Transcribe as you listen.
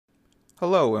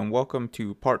Hello and welcome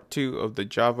to part 2 of the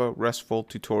Java RESTful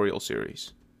tutorial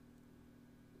series.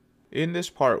 In this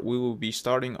part we will be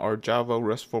starting our Java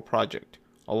RESTful project.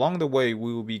 Along the way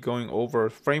we will be going over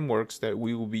frameworks that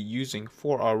we will be using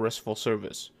for our RESTful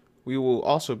service. We will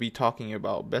also be talking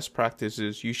about best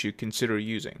practices you should consider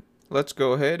using. Let's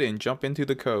go ahead and jump into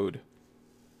the code.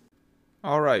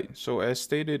 Alright, so as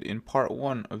stated in part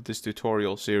 1 of this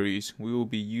tutorial series, we will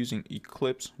be using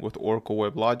Eclipse with Oracle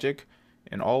WebLogic,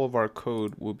 and all of our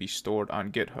code will be stored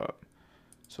on GitHub.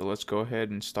 So let's go ahead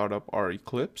and start up our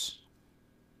Eclipse.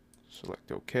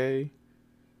 Select OK.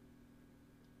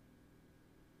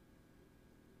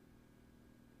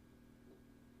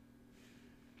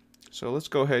 So let's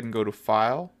go ahead and go to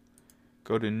File,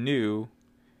 go to New,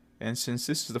 and since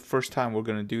this is the first time we're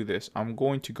going to do this, I'm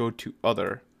going to go to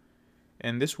Other.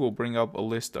 And this will bring up a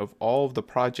list of all of the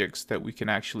projects that we can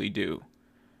actually do.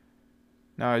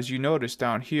 Now as you notice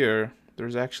down here,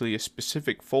 there's actually a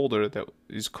specific folder that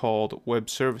is called Web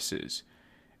Services.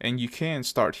 And you can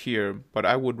start here, but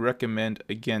I would recommend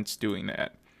against doing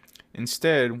that.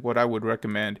 Instead, what I would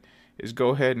recommend is go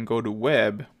ahead and go to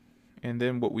Web, and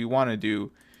then what we want to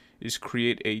do is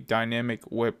create a dynamic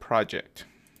web project.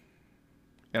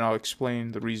 And I'll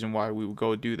explain the reason why we will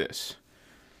go do this.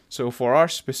 So for our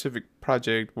specific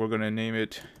project, we're going to name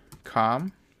it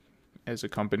Com as a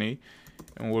company,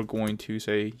 and we're going to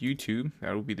say YouTube,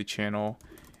 that will be the channel,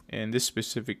 and this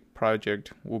specific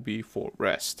project will be for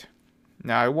REST.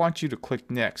 Now I want you to click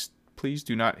Next. Please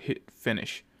do not hit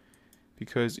Finish,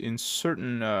 because in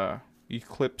certain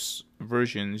Eclipse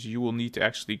versions you will need to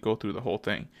actually go through the whole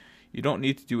thing. You don't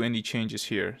need to do any changes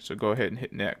here, so go ahead and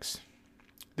hit Next.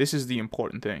 This is the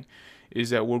important thing, is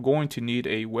that we're going to need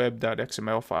a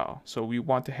web.xml file. So we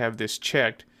want to have this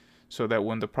checked so that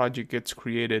when the project gets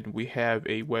created, we have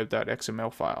a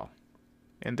web.xml file.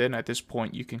 And then at this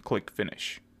point, you can click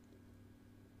Finish.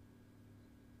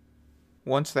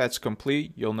 Once that's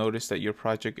complete, you'll notice that your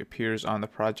project appears on the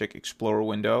Project Explorer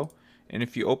window. And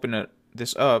if you open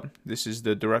this up, this is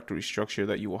the directory structure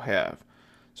that you will have.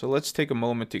 So let's take a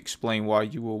moment to explain why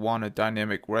you will want a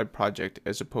dynamic web project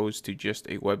as opposed to just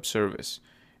a web service.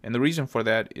 And the reason for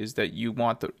that is that you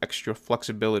want the extra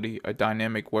flexibility a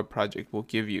dynamic web project will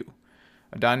give you.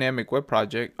 A dynamic web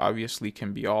project obviously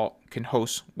can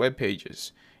host web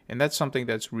pages, and that's something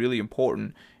that's really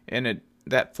important, and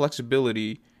that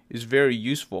flexibility is very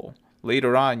useful.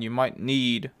 Later on, you might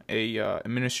need a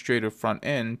administrative front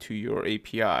end to your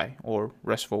API or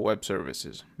RESTful web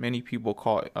services. Many people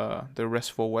call the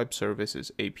RESTful web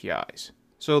services APIs.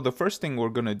 So the first thing we're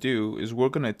going to do is we're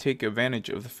going to take advantage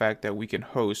of the fact that we can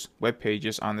host web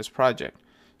pages on this project.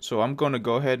 So I'm going to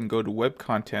go ahead and go to Web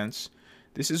Contents.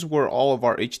 This is where all of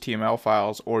our HTML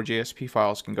files or JSP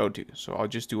files can go to. So I'll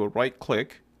just do a right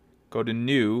click, go to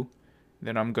New,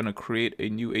 then I'm going to create a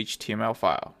new HTML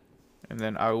file. And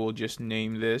then I will just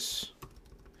name this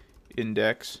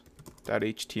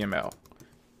index.html.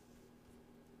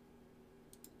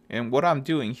 And what I'm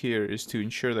doing here is to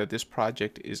ensure that this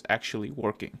project is actually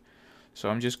working. So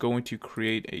I'm just going to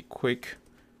create a quick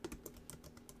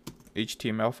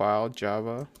HTML file,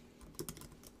 Java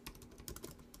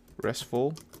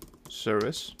Restful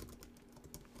Service.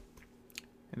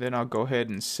 And then I'll go ahead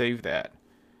and save that.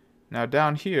 Now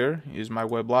down here is my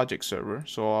WebLogic server,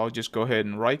 so I'll just go ahead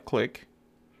and right click,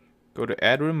 go to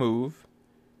Add Remove,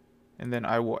 and then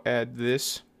I will add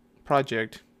this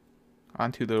project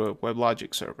onto the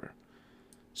WebLogic server.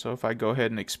 So if I go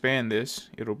ahead and expand this,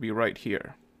 it'll be right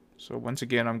here. So once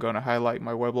again, I'm going to highlight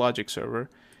my WebLogic server,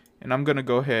 and I'm going to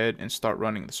go ahead and start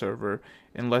running the server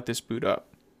and let this boot up.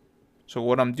 So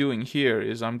what I'm doing here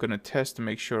is I'm going to test to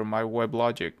make sure my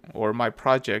WebLogic or my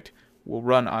project will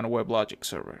run on a WebLogic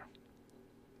server.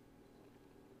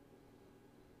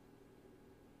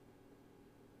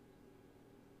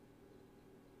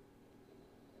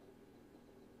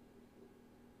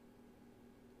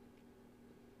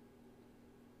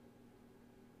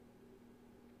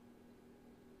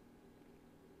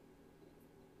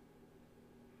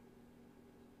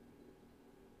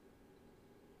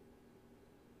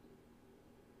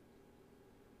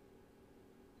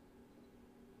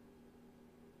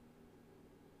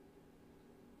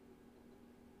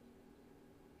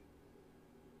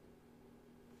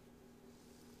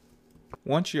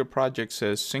 Once your project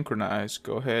says synchronize,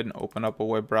 go ahead and open up a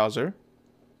web browser.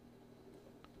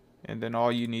 And then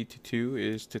all you need to do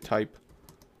is to type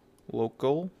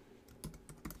local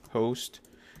host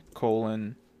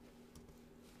colon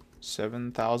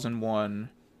 7001,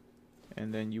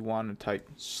 and then you want to type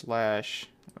slash,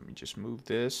 let me just move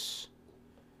this,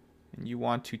 and you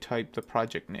want to type the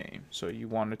project name. So you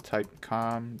want to type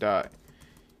com.youtube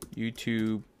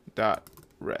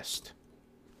index.rest.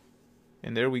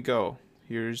 And there we go.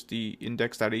 Here's the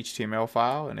index.html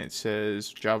file, and it says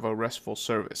Java Restful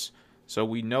Service. So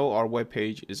we know our web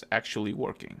page is actually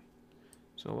working.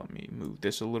 So let me move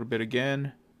this a little bit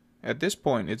again. At this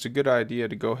point, it's a good idea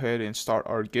to go ahead and start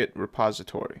our Git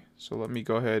repository. So let me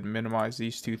go ahead and minimize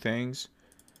these two things.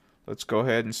 Let's go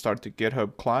ahead and start the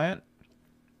GitHub client.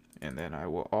 And then I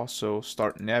will also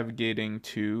start navigating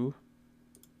to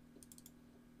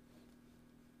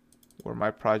where my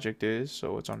project is.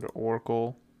 So it's under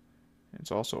Oracle.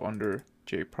 It's also under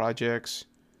JProjects.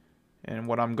 And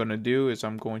what I'm going to do is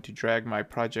I'm going to drag my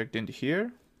project into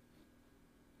here.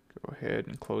 Go ahead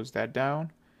and close that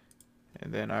down.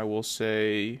 And then I will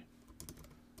say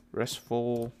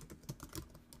Restful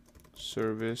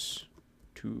Service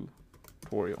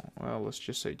tutorial. Well, let's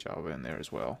just say Java in there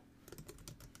as well.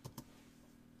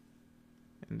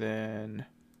 And then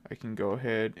I can go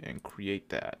ahead and create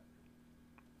that.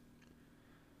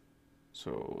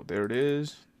 So there it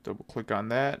is. Double click on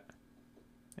that.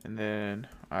 And then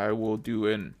I will do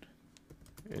an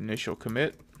initial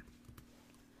commit.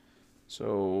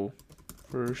 So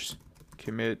first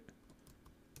commit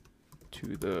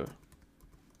to the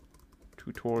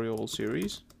tutorial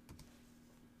series.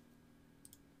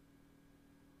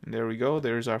 And there we go.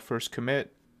 There's our first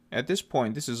commit. At this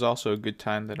point, this is also a good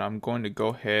time that I'm going to go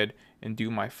ahead and do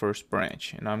my first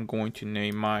branch. And I'm going to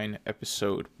name mine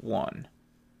episode 1.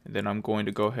 And then I'm going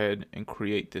to go ahead and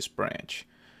create this branch.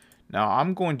 Now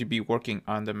I'm going to be working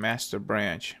on the master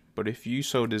branch, but if you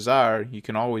so desire, you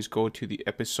can always go to the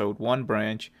episode 1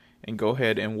 branch and go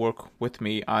ahead and work with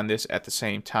me on this at the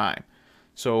same time.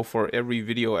 So for every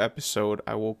video episode,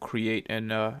 I will create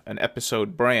an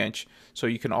episode branch, so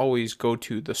you can always go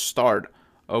to the start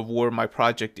of where my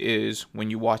project is when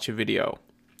you watch a video.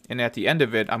 And at the end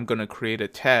of it, I'm going to create a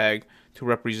tag to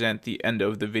represent the end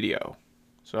of the video.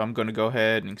 So I'm going to go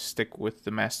ahead and stick with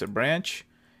the master branch,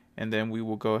 and then we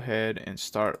will go ahead and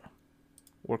start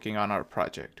working on our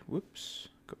project. Whoops.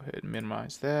 Go ahead and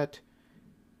minimize that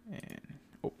and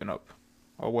open up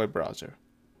our web browser.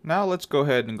 Now let's go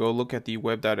ahead and go look at the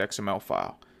web.xml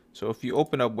file. So if you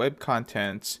open up web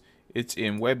contents, it's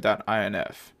in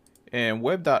web.inf. And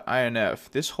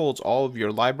web.inf, this holds all of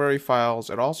your library files.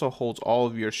 It also holds all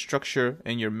of your structure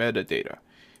and your metadata.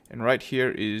 And right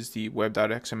here is the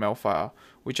web.xml file,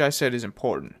 which I said is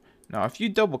important. Now if you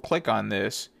double click on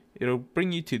this, it'll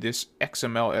bring you to this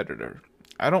XML editor.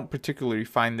 I don't particularly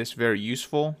find this very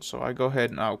useful, so I go ahead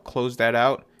and I'll close that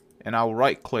out, and I'll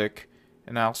right click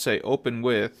and I'll say open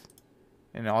with,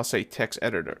 and I'll say text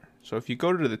editor. So if you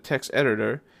go to the text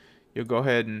editor, you'll go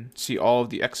ahead and see all of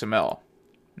the XML.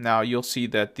 Now you'll see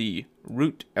that the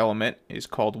root element is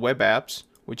called web apps,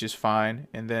 which is fine,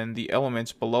 and then the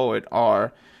elements below it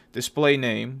are display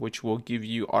name, which will give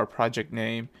you our project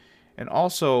name, and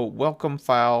also welcome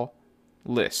file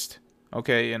list.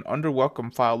 Okay, and under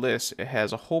welcome file list, it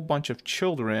has a whole bunch of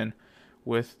children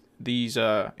with these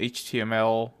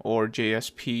HTML or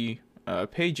JSP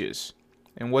pages.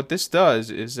 And what this does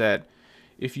is that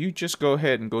if you just go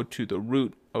ahead and go to the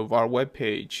root of our web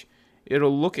page,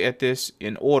 it'll look at this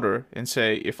in order and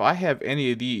say, if I have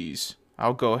any of these,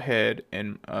 I'll go ahead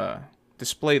and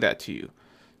display that to you.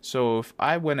 So if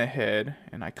I went ahead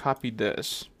and I copied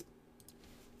this,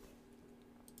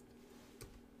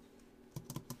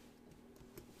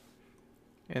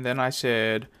 and then I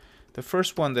said, the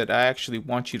first one that I actually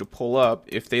want you to pull up,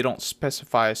 if they don't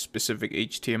specify a specific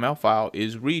HTML file,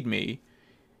 is readme.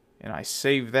 And I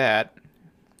save that.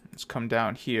 Let's come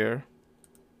down here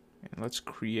and let's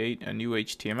create a new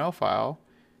HTML file,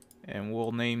 and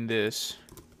we'll name this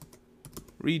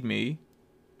readme.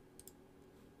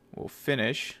 We'll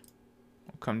finish.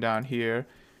 We'll come down here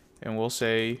and we'll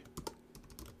say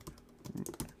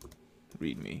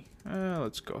readme.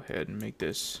 Let's go ahead and make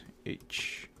this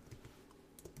H1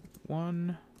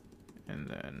 and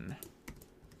then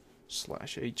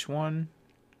 /H1.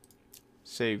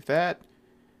 Save that.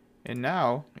 And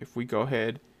now if we go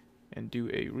ahead and do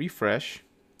a refresh,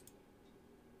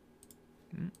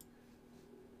 let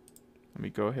me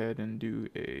go ahead and do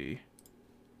a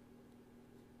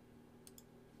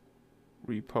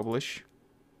republish.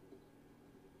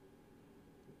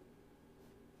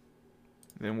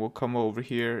 Then we'll come over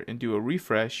here and do a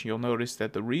refresh. You'll notice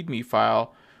that the readme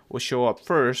file will show up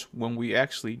first when we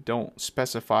actually don't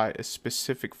specify a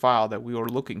specific file that we are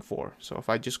looking for. So if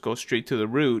I just go straight to the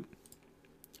root,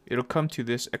 it'll come to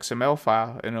this XML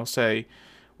file and it'll say,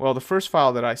 well, the first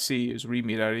file that I see is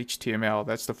readme.html.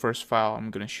 That's the first file I'm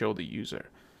going to show the user.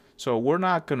 So we're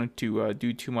not going to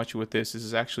do too much with this. This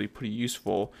is actually pretty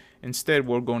useful. Instead,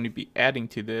 we're going to be adding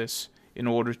to this in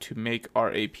order to make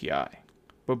our API.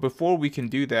 But before we can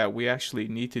do that, we actually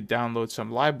need to download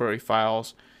some library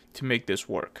files to make this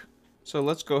work. So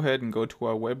let's go ahead and go to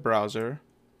our web browser,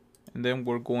 and then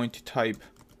we're going to type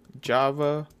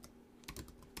Java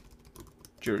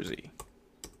Jersey.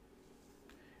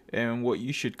 And what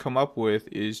you should come up with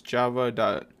is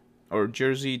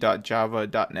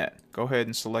jersey.java.net. Go ahead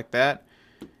and select that.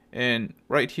 And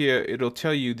right here, it'll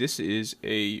tell you this is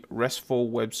a RESTful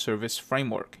web service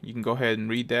framework. You can go ahead and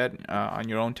read that on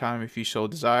your own time if you so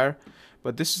desire.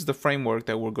 But this is the framework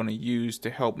that we're going to use to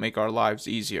help make our lives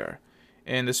easier.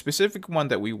 And the specific one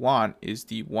that we want is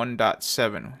the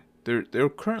 1.7. They're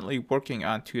currently working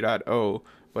on 2.0,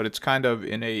 but it's kind of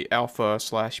in a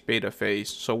alpha/beta phase.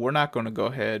 So we're not going to go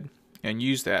ahead and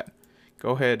use that.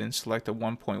 Go ahead and select a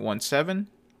 1.17.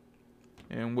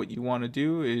 And what you want to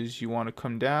do is you want to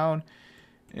come down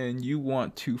and you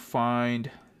want to find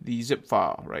the zip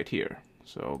file right here.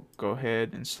 So go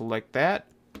ahead and select that,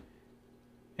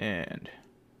 and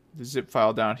the zip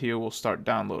file down here will start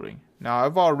downloading. Now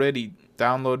I've already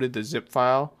downloaded the zip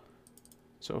file.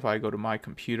 So if I go to my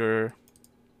computer,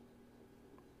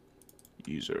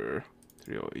 user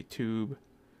 308 tube,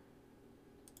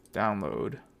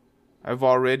 download, I've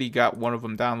already got one of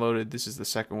them downloaded. This is the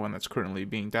second one that's currently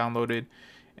being downloaded.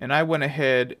 And I went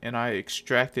ahead and I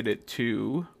extracted it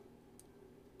to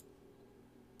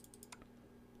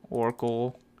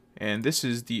Oracle. And this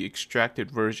is the extracted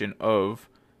version of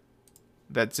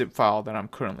that zip file that I'm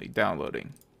currently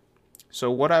downloading.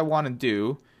 So what I want to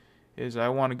do is I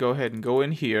want to go ahead and go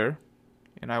in here,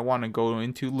 and I want to go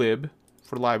into lib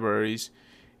for libraries.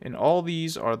 And all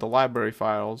these are the library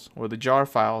files, or the jar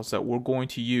files, that we're going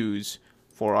to use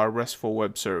for our RESTful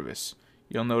web service.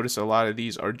 You'll notice a lot of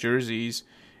these are jerseys,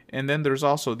 and then there's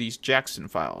also these Jackson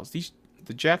files.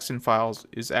 The Jackson files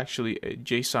is actually a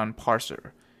JSON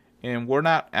parser, and we're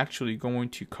not actually going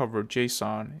to cover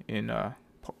JSON in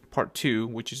part 2,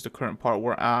 which is the current part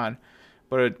we're on.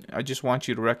 But I just want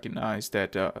you to recognize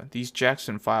that these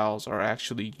Jackson files are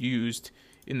actually used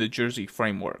in the Jersey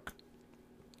framework.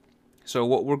 So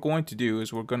what we're going to do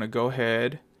is we're going to go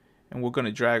ahead and we're going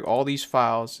to drag all these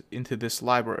files into this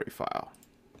library file.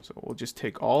 So we'll just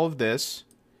take all of this,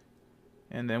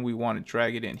 and then we want to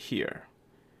drag it in here.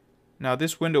 Now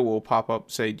this window will pop up,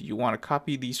 say, do you want to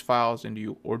copy these files, and do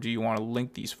you want to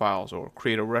link these files or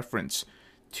create a reference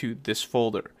to this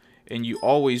folder? And you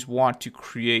always want to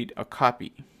create a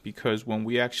copy, because when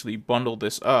we actually bundle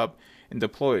this up and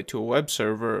deploy it to a web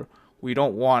server, we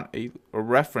don't want a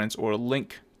reference or a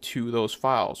link to those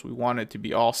files. We want it to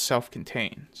be all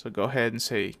self-contained. So go ahead and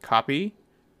say copy,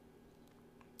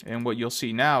 and what you'll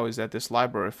see now is that this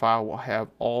library file will have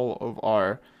all of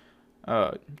our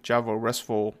Java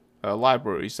RESTful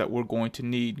libraries that we're going to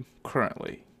need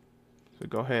currently. So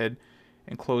go ahead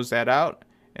and close that out,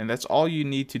 and that's all you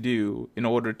need to do in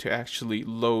order to actually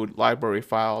load library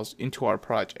files into our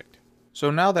project. So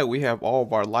now that we have all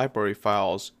of our library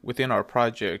files within our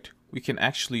project, we can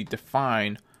actually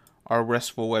define our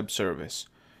RESTful web service.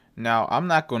 Now I'm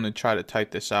not going to try to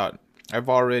type this out. I've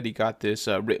already got this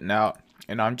written out,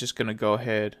 and I'm just going to go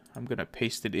ahead, I'm going to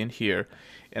paste it in here,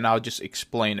 and I'll just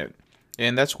explain it.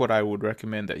 And that's what I would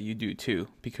recommend that you do too,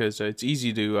 because it's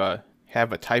easy to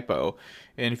have a typo,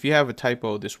 and if you have a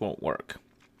typo, this won't work.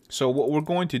 So what we're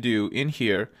going to do in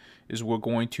here is we're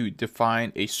going to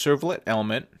define a servlet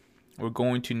element. We're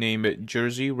going to name it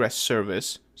Jersey REST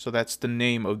Service, so that's the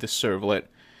name of the servlet.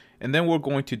 And then we're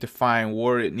going to define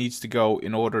where it needs to go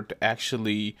in order to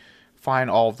actually find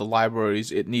all of the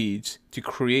libraries it needs to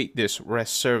create this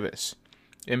REST service.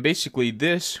 And basically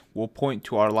this will point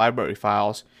to our library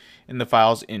files and the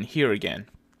files in here again.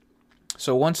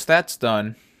 So once that's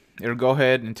done, it'll go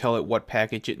ahead and tell it what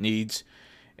package it needs,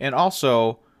 and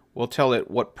also we'll tell it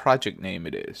what project name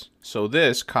it is. So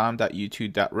this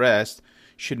com.youtube.rest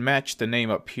should match the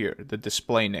name up here, the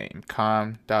display name,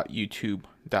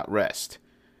 com.youtube.rest.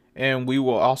 And we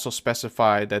will also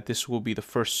specify that this will be the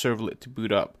first servlet to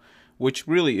boot up, which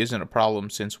really isn't a problem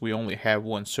since we only have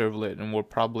one servlet and we're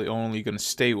probably only going to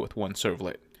stay with one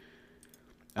servlet.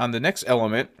 On the next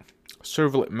element,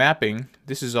 servlet mapping,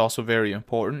 this is also very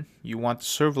important. You want the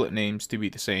servlet names to be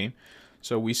the same.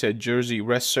 So we said Jersey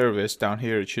REST Service. Down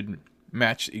here it should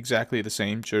match exactly the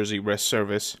same, Jersey REST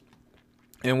Service.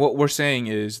 And what we're saying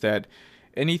is that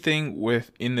anything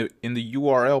in the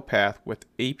URL path with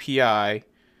API,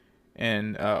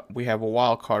 and we have a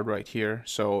wildcard right here,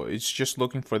 so it's just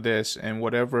looking for this, and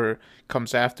whatever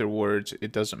comes afterwards,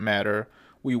 it doesn't matter.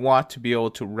 We want to be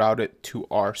able to route it to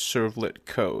our servlet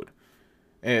code.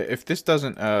 If this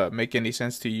doesn't make any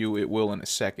sense to you, it will in a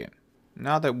second.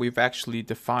 Now that we've actually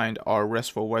defined our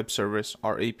RESTful web service,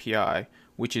 our API,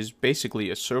 which is basically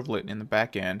a servlet in the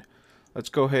back end. Let's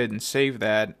go ahead and save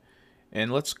that,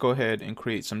 and let's go ahead and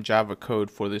create some Java code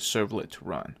for this servlet to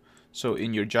run. So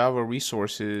in your Java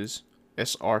resources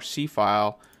src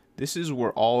file, this is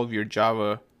where all of your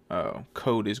Java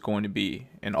code is going to be,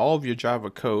 and all of your Java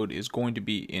code is going to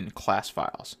be in class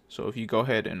files. So if you go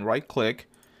ahead and right click,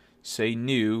 say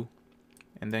new,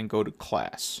 and then go to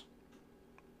class.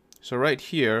 So right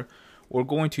here we're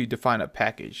going to define a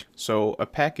package. So a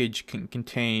package can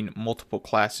contain multiple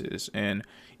classes, and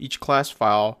each class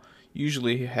file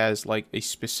usually has like a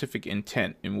specific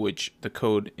intent in which the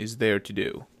code is there to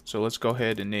do. So let's go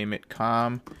ahead and name it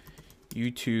com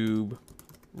YouTube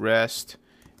rest,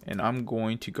 and I'm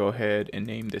going to go ahead and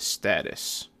name this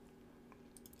status.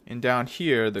 And down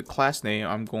here, the class name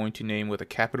I'm going to name with a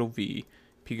capital V,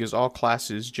 because all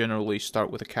classes generally start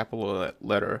with a capital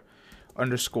letter,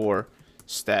 underscore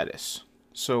status.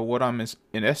 So what I'm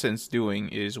in essence doing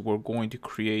is we're going to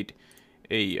create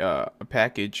a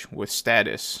package with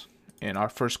status, and our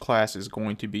first class is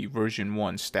going to be version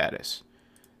 1 status.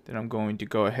 Then I'm going to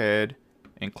go ahead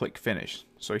and click finish.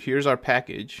 So here's our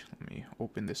package. Let me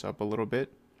open this up a little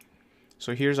bit.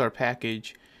 So here's our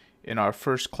package. In our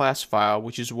first class file,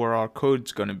 which is where our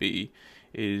code's going to be,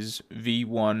 is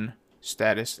v1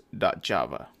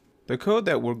 status.java. The code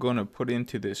that we're going to put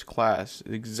into this class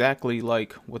is exactly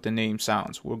like what the name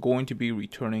sounds. We're going to be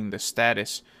returning the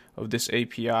status of this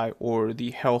API or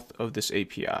the health of this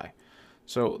API.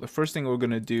 So the first thing we're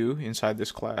going to do inside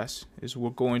this class is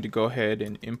we're going to go ahead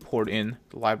and import in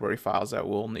the library files that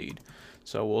we'll need.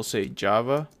 So we'll say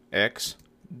java x.ws.rs,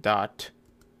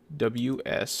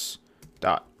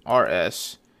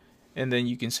 and then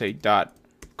you can say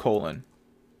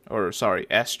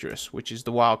asterisk, which is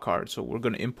the wildcard. So we're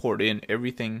going to import in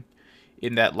everything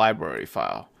in that library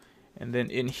file. And then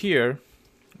in here,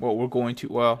 what we're going to,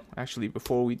 well, actually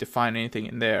before we define anything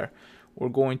in there, we're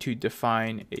going to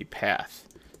define a path.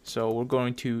 So we're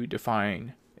going to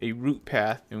define a root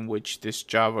path in which this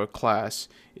Java class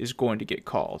is going to get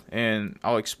called. And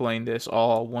I'll explain this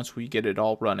all once we get it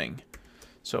all running.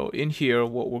 So in here,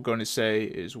 what we're going to say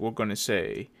is we're going to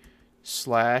say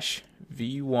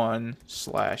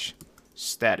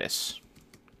 /v1/status.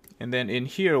 And then in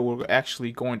here, we're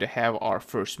actually going to have our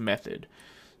first method.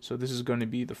 So this is going to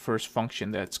be the first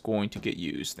function that's going to get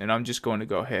used. And I'm just going to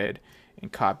go ahead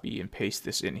and copy and paste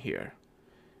this in here.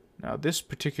 Now this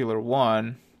particular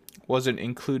one wasn't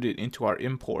included into our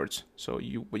imports. So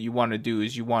what you want to do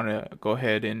is you want to go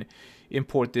ahead and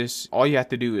import this. All you have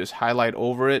to do is highlight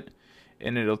over it,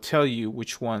 and it'll tell you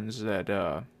which ones that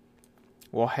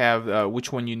will have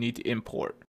which one you need to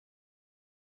import.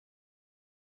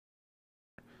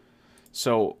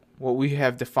 So what we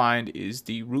have defined is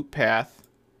the root path,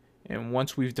 and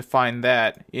once we've defined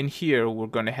that, in here we're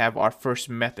going to have our first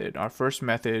method. Our first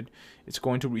method is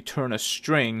going to return a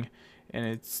string, and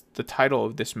it's the title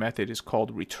of this method is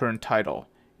called return title,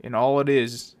 and all it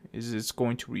is it's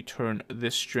going to return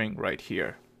this string right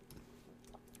here.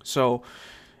 So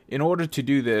in order to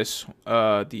do this,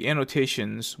 the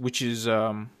annotations, which is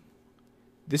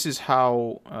this is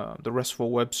how the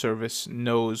RESTful web service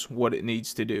knows what it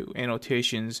needs to do.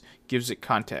 Annotations gives it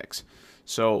context.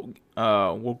 So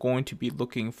we're going to be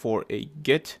looking for a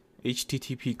get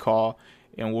HTTP call,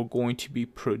 and we're going to be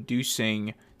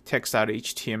producing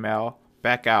text.html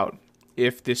back out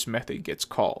if this method gets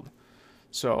called.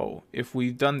 So if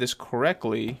we've done this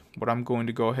correctly, what I'm going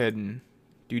to go ahead and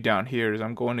do down here is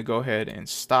I'm going to go ahead and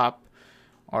stop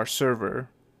our server.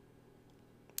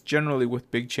 Generally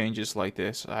with big changes like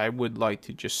this, I would like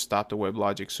to just stop the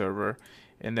WebLogic server,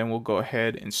 and then we'll go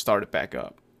ahead and start it back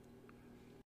up.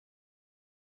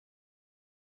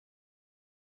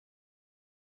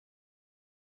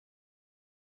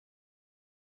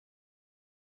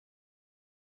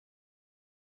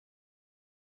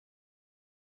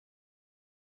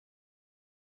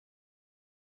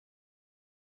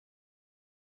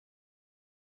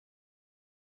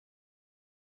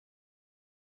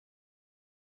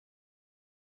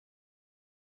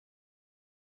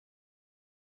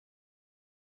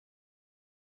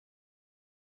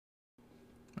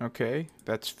 Okay,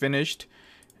 that's finished.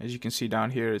 As you can see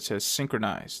down here, it says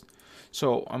synchronized.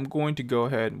 So I'm going to go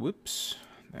ahead, whoops,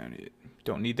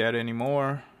 don't need that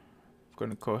anymore. I'm going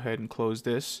to go ahead and close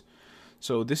this.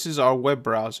 So this is our web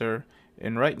browser,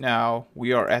 and right now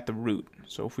we are at the root.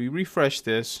 So if we refresh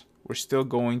this, we're still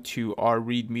going to our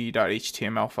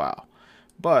readme.html file.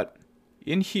 But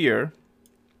in here,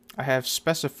 I have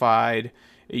specified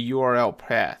a URL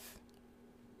path.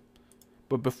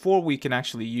 But before we can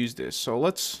actually use this, so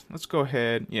let's go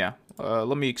ahead,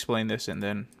 let me explain this and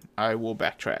then I will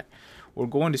backtrack. we're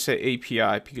going to say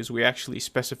API because we actually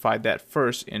specified that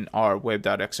first in our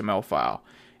web.xml file.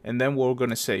 And then we're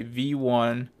going to say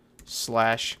v1/status.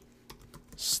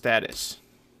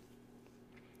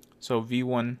 So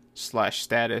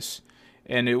v1/status,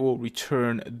 and it will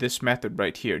return this method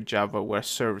right here, Java Web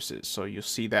Services. So you'll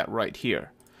see that right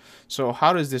here. So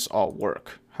how does this all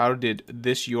work? How did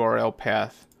this URL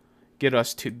path get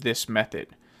us to this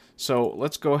method? So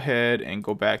let's go ahead and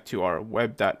go back to our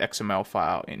web.xml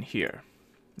file in here.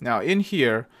 Now in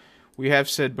here, we have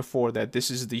said before that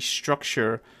this is the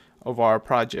structure of our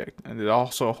project, and it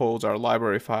also holds our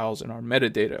library files and our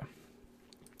metadata.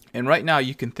 And right now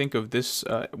you can think of this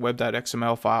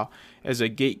web.xml file as a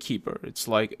gatekeeper. It's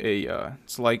like a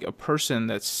person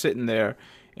that's sitting there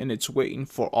and it's waiting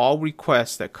for all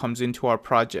requests that comes into our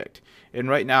project. And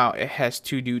right now it has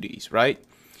two duties, right?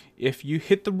 If you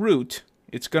hit the root,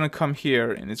 it's going to come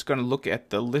here and it's going to look at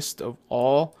the list of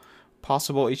all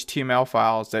possible HTML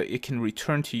files that it can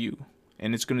return to you,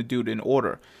 and it's going to do it in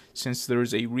order. Since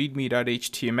there's a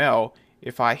readme.html,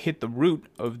 if I hit the root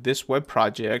of this web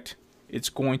project, it's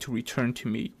going to return to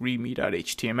me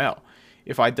readme.html.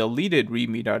 If I deleted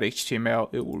readme.html,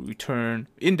 it will return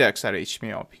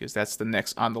index.html because that's the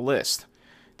next on the list.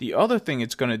 The other thing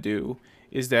it's going to do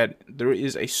is that there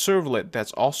is a servlet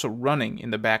that's also running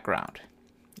in the background.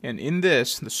 And in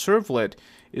this, the servlet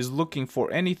is looking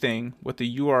for anything with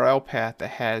the URL path that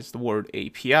has the word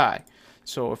API.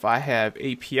 So if I have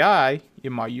API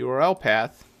in my URL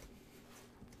path,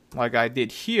 like I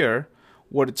did here,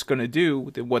 what it's going to do,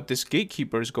 what this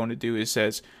gatekeeper is going to do is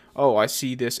says, oh, I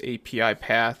see this API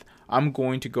path. I'm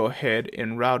going to go ahead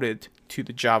and route it to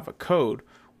the Java code,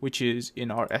 which is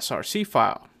in our src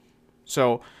file.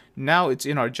 So now it's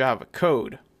in our Java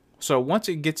code. So once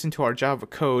it gets into our Java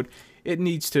code, it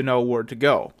needs to know where to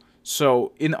go.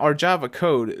 So in our Java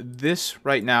code, this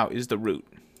right now is the root.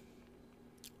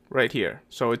 Right here.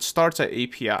 So it starts at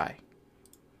API.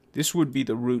 This would be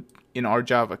the root in our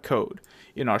Java code,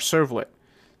 in our servlet.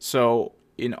 So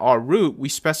in our root, we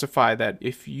specify that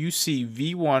if you see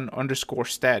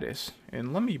v1_status,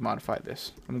 and let me modify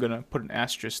this. I'm going to put an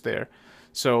asterisk there.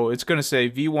 So it's going to say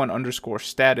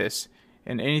v1_status,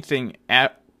 and anything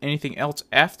else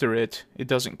after it, it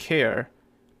doesn't care.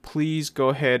 Please go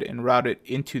ahead and route it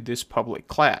into this public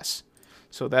class.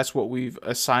 So that's what we've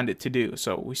assigned it to do.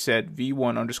 So we said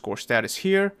v1_status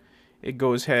here. It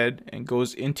goes ahead and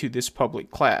goes into this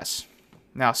public class.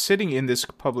 Now sitting in this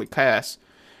public class,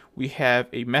 we have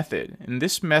a method, and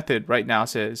this method right now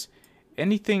says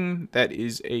anything that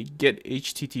is a get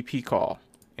HTTP call.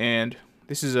 And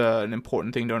this is an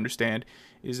important thing to understand,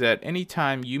 is that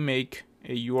anytime you make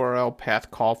a URL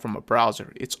path call from a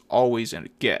browser, it's always a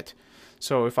get.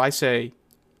 So if I say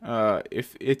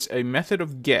if it's a method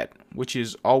of get, which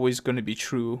is always going to be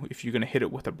true if you're going to hit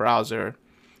it with a browser,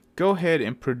 go ahead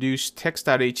and produce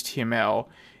text.html,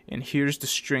 and here's the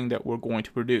string that we're going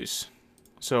to produce.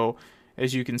 So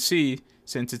as you can see,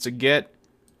 since it's a get,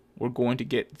 we're going to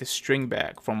get the string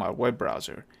back from our web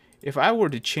browser. If I were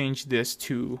to change this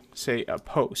to, say, a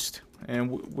post,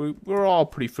 and we're all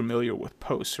pretty familiar with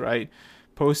posts, right?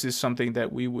 Post is something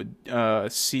that we would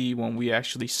see when we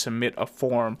actually submit a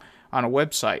form on a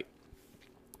website.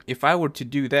 If I were to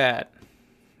do that,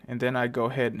 and then I go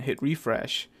ahead and hit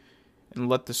refresh and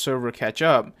let the server catch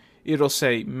up, it'll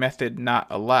say method not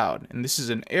allowed. And this is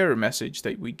an error message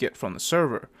that we get from the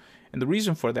server. And the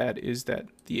reason for that is that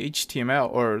the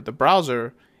HTML, or the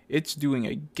browser, it's doing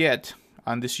a get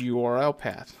on this URL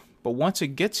path. But once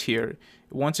it gets here,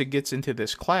 once it gets into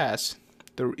this class,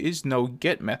 there is no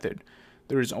get method.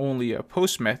 There is only a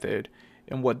post method.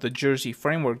 And what the Jersey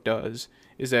framework does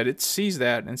is that it sees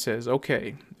that and says,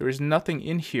 okay, there is nothing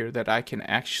in here that I can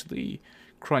actually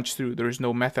crunch through. There is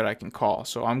no method I can call.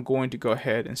 So I'm going to go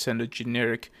ahead and send a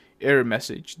generic error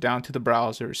message down to the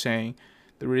browser saying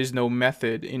there is no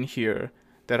method in here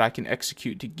that I can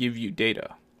execute to give you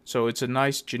data. So it's a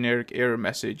nice generic error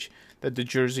message that the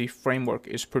Jersey framework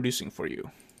is producing for you.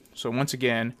 So once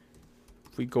again,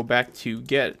 if we go back to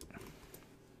get,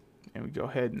 and we go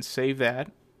ahead and save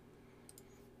that,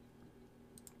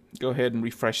 go ahead and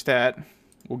refresh that,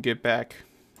 we'll get back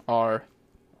our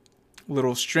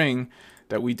little string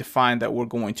that we defined that we're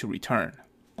going to return.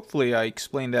 Hopefully I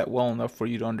explained that well enough for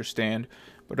you to understand,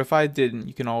 but if I didn't,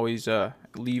 you can always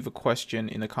leave a question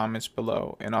in the comments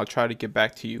below, and I'll try to get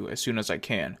back to you as soon as I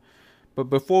can. But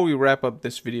before we wrap up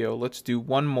this video, let's do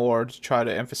one more to try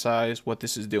to emphasize what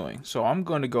this is doing. So I'm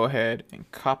going to go ahead and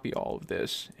copy all of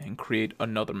this and create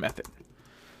another method.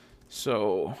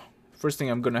 So first thing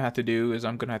I'm going to have to do is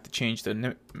I'm going to have to change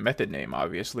the method name,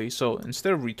 obviously. So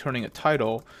instead of returning a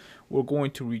title, we're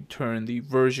going to return the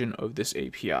version of this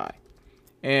API.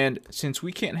 And since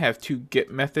we can't have two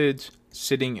get methods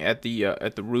sitting at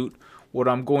the root, what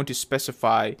I'm going to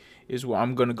specify is where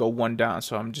I'm going to go one down.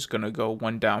 So I'm just going to go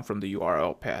one down from the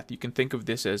URL path. You can think of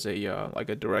this as a like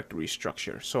a directory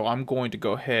structure. So I'm going to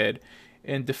go ahead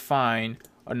and define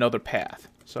another path.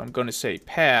 So I'm going to say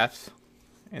path,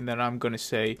 and then I'm going to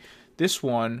say this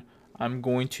one I'm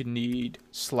going to need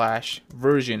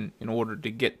 /version in order to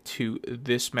get to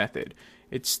this method.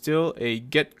 It's still a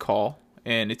get call,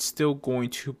 and it's still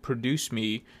going to produce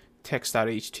me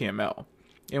text.html.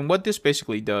 And what this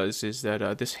basically does is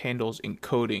that this handles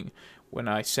encoding when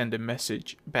I send a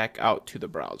message back out to the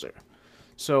browser.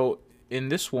 So in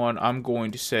this one, I'm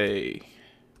going to say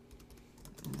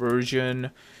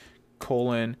version :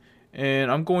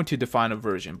 and I'm going to define a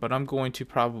version, but I'm going to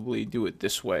probably do it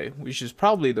this way, which is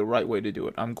probably the right way to do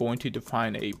it. I'm going to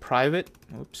define a private,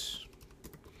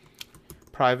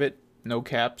 no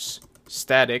caps,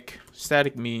 static.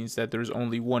 Static means that there's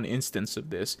only one instance of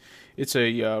this. It's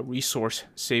a resource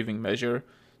saving measure,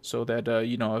 so that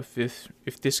you know,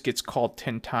 if this gets called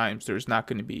 10 times, there's not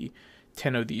going to be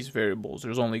 10 of these variables.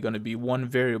 There's only going to be one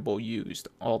variable used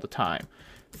all the time.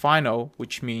 Final,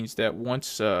 which means that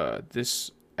once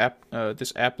this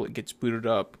applet gets booted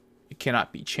up, it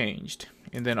cannot be changed.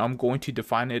 And then I'm going to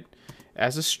define it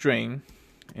as a string,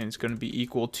 and it's going to be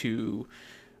equal to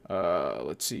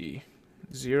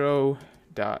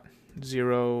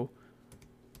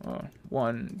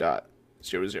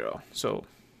 0.0.1.00. So,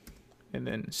 and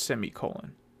then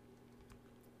semicolon.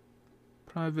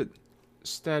 Private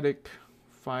static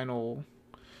final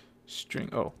string.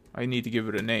 Oh, I need to give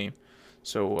it a name.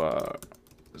 So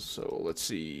let's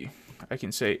see. I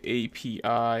can say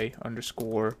API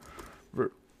underscore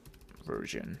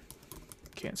version.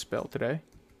 Can't spell today.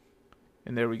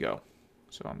 And there we go.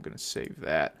 So I'm going to save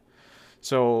that.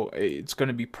 So it's going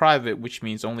to be private, which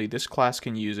means only this class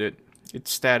can use it.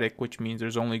 It's static, which means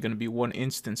there's only going to be one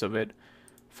instance of it.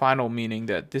 Final, meaning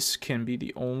that this can be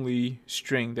the only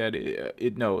string that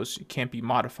it knows. It can't be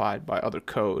modified by other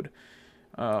code.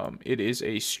 It is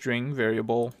a string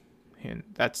variable, and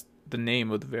that's the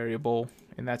name of the variable,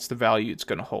 and that's the value it's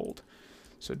going to hold.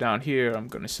 So down here, I'm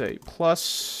going to say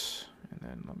plus, and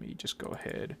then let me just go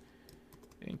ahead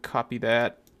and copy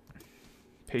that,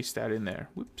 paste that in there.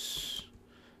 Whoops.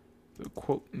 The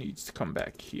quote needs to come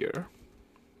back here.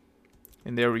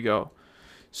 And there we go.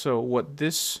 So what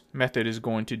this method is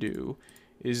going to do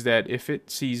is that if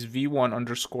it sees v1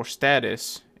 underscore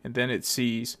status and then it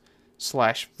sees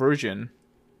 /version,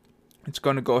 it's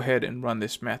going to go ahead and run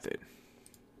this method.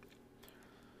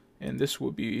 And this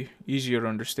will be easier to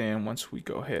understand once we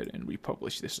go ahead and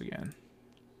republish this again.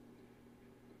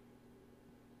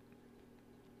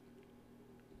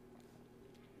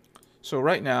 So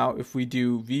right now, if we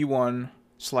do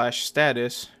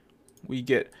v1/status, we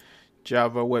get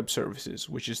Java Web Services,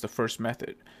 which is the first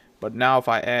method. But now if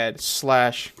I add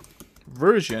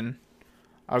 /version,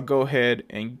 I'll go ahead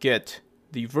and get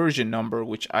the version number,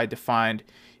 which I defined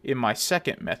in my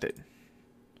second method.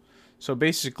 So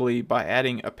basically, by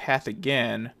adding a path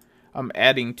again, I'm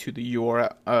adding to the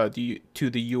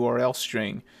URL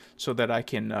string so that I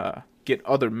can get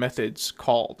other methods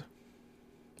called.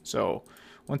 So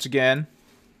once again,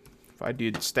 if I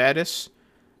did status,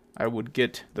 I would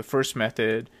get the first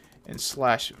method, and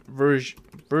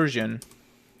 /version,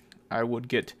 I would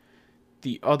get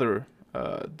the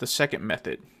second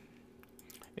method.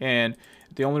 And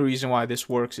the only reason why this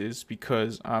works is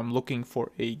because I'm looking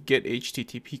for a get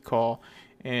HTTP call,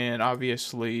 and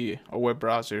obviously a web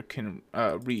browser can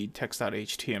read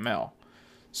text.html.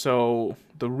 So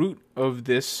the root of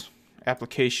this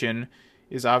application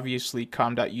is obviously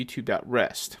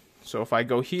com.youtube.rest. So if I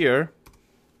go here,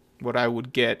 what I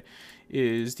would get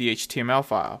is the HTML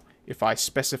file. If I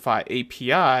specify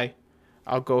API,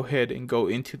 I'll go ahead and go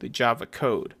into the Java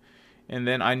code. And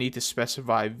then I need to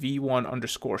specify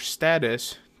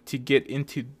v1_status to get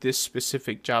into this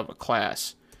specific Java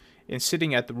class. And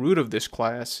sitting at the root of this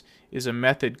class is a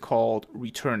method called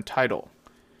return title.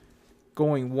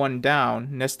 Going one down,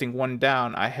 nesting one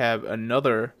down, I have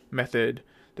another method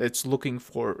that's looking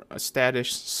for a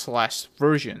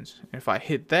status/versions. If I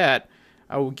hit that,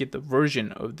 I will get the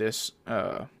version of this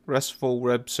Restful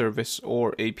Web Service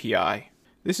or API.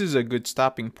 This is a good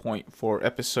stopping point for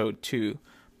episode 2.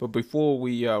 But before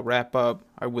we wrap up,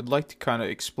 I would like to kind of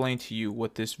explain to you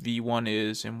what this v1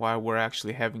 is and why we're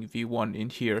actually having v1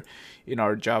 in here in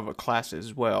our Java class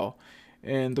as well.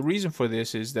 And the reason for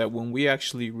this is that when we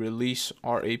actually release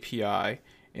our API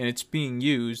and it's being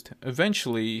used,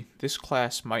 eventually this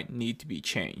class might need to be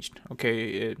changed.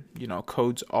 Okay,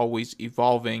 code's always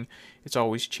evolving, it's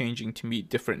always changing to meet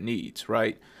different needs,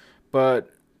 right?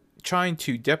 But trying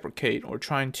to deprecate or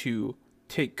trying to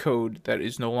take code that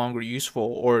is no longer useful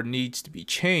or needs to be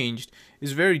changed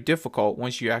is very difficult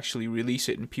once you actually release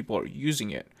it and people are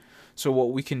using it. So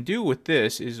what we can do with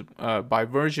this is by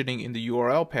versioning in the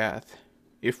URL path,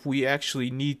 if we actually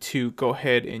need to go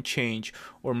ahead and change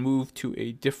or move to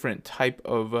a different type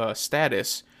of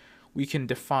status, we can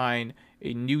define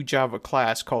a new Java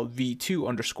class called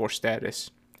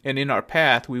v2_status. And in our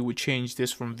path, we would change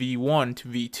this from v1 to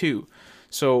v2.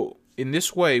 So in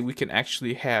this way, we can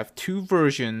actually have two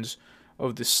versions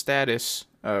of the status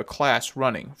class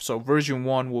running. So version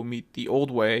 1 will meet the old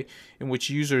way in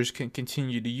which users can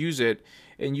continue to use it,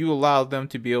 and you allow them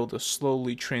to be able to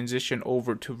slowly transition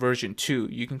over to version 2.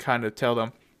 You can kind of tell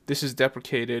them, this is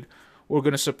deprecated, we're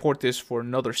going to support this for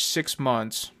another 6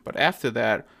 months, but after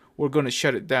that, we're going to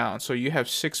shut it down. So you have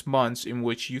 6 months in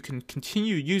which you can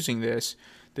continue using this.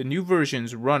 The new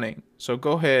version's running. So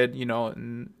go ahead,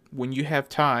 when you have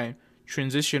time,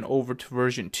 transition over to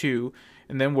version 2,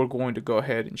 and then we're going to go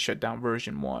ahead and shut down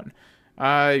version 1.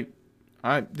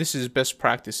 This is best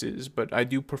practices, but I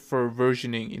do prefer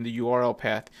versioning in the URL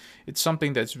path. It's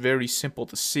something that's very simple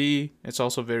to see. It's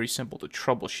also very simple to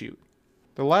troubleshoot.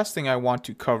 The last thing I want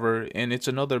to cover, and it's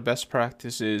another best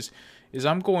practices, is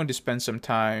I'm going to spend some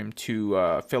time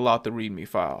to fill out the README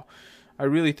file. I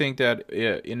really think that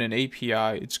in an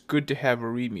API, it's good to have a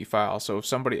README file. So if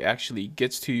somebody actually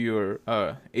gets to your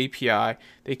API,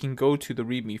 they can go to the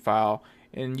README file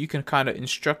and you can kind of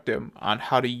instruct them on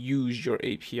how to use your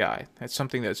API. That's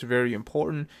something that's very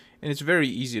important and it's very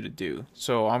easy to do.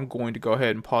 So I'm going to go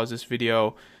ahead and pause this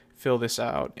video, fill this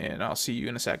out, and I'll see you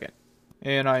in a second.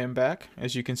 And I am back.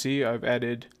 As you can see, I've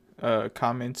added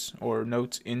comments or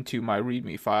notes into my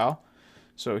README file.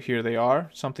 So here they are,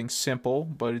 something simple,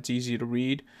 but it's easy to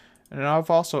read. And I've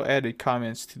also added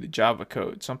comments to the Java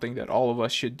code, something that all of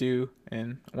us should do.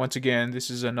 And once again, this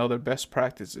is another best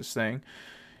practices thing.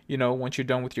 Once you're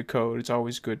done with your code, it's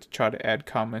always good to try to add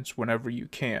comments whenever you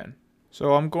can.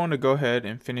 So I'm going to go ahead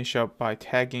and finish up by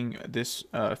tagging this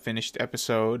finished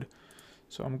episode.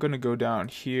 So I'm going to go down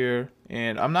here,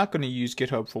 and I'm not going to use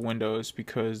GitHub for Windows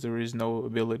because there is no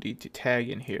ability to tag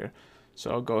in here.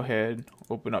 So I'll go ahead,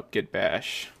 open up Git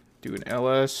Bash, do an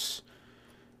ls,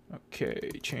 okay,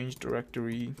 change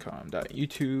directory,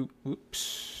 com.youtube,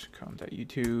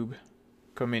 com.youtube,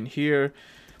 come in here.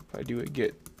 If I do a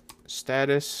git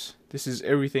status, this is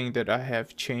everything that I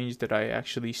have changed that I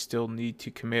actually still need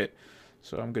to commit.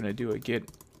 So I'm going to do a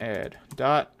git add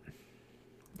dot,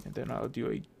 and then I'll do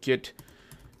a git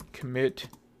commit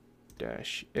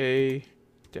dash a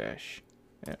dash,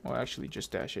 well actually just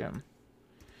dash m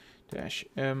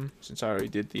since I already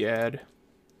did the add.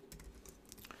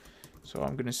 So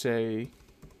I'm gonna say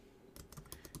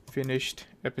finished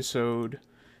episode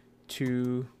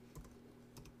 2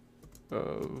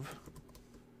 of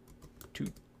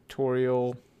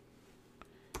tutorial.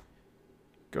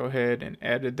 Go ahead and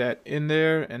added that in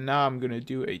there, and now I'm gonna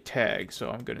do a tag. So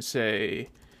I'm gonna say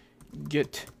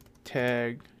git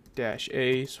tag dash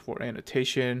a for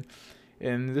annotation,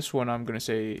 and this one I'm gonna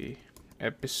say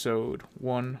episode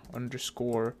 1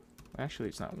 underscore, actually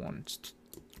it's not 1, it's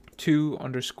 2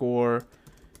 underscore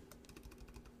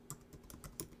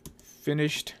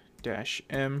finished dash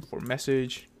m for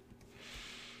message,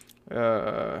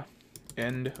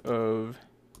 end of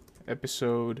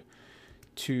episode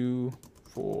 2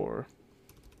 for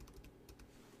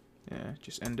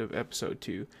just end of episode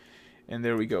 2, and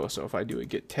there we go. So if I do a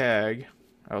git tag,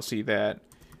 I'll see that.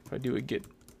 If I do a git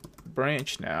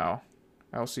branch now,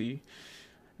 I'll see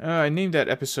I named that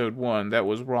episode 1. That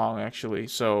was wrong actually,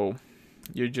 so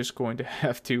you're just going to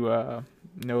have to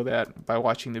know that by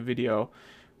watching the video.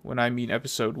 When I mean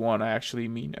episode 1, I actually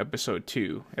mean episode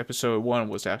 2. Episode 1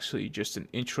 was actually just an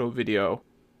intro video.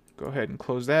 Go ahead and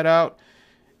close that out,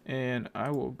 and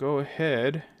I will go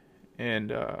ahead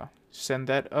and send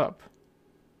that up.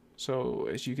 So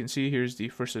as you can see, here's the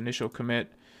first initial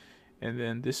commit, and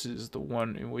then this is the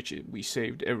one in which we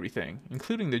saved everything,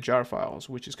 including the jar files,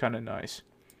 which is kind of nice.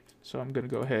 So I'm going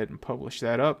to go ahead and publish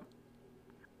that up.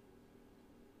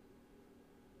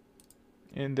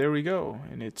 And there we go.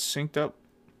 And it's synced up.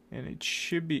 And it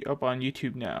should be up on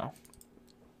YouTube now.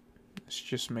 Let's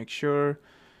just make sure.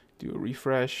 Do a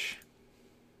refresh.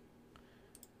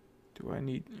 Do I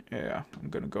need... Yeah, I'm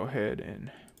going to go ahead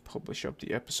and publish up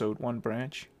the episode 1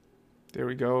 branch. There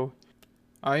we go.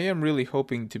 I am really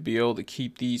hoping to be able to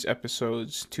keep these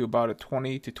episodes to about a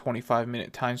 20 to 25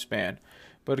 minute time span.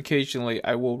 But occasionally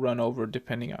I will run over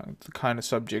depending on the kind of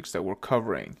subjects that we're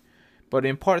covering. But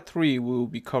in part 3 we will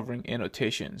be covering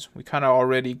annotations. We kind of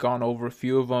already gone over a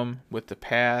few of them with the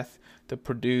path, the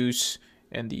produce,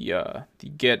 and the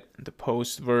get, the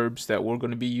post verbs that we're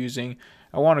going to be using.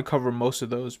 I want to cover most of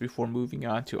those before moving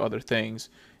on to other things.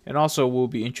 And also we'll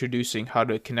be introducing how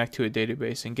to connect to a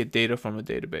database and get data from a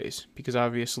database, because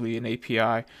obviously an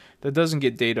API that doesn't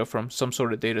get data from some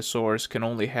sort of data source can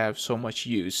only have so much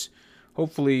use.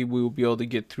 Hopefully we will be able to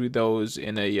get through those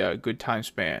in a good time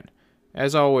span.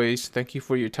 As always, thank you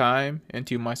for your time, and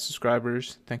to my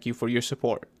subscribers, thank you for your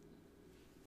support.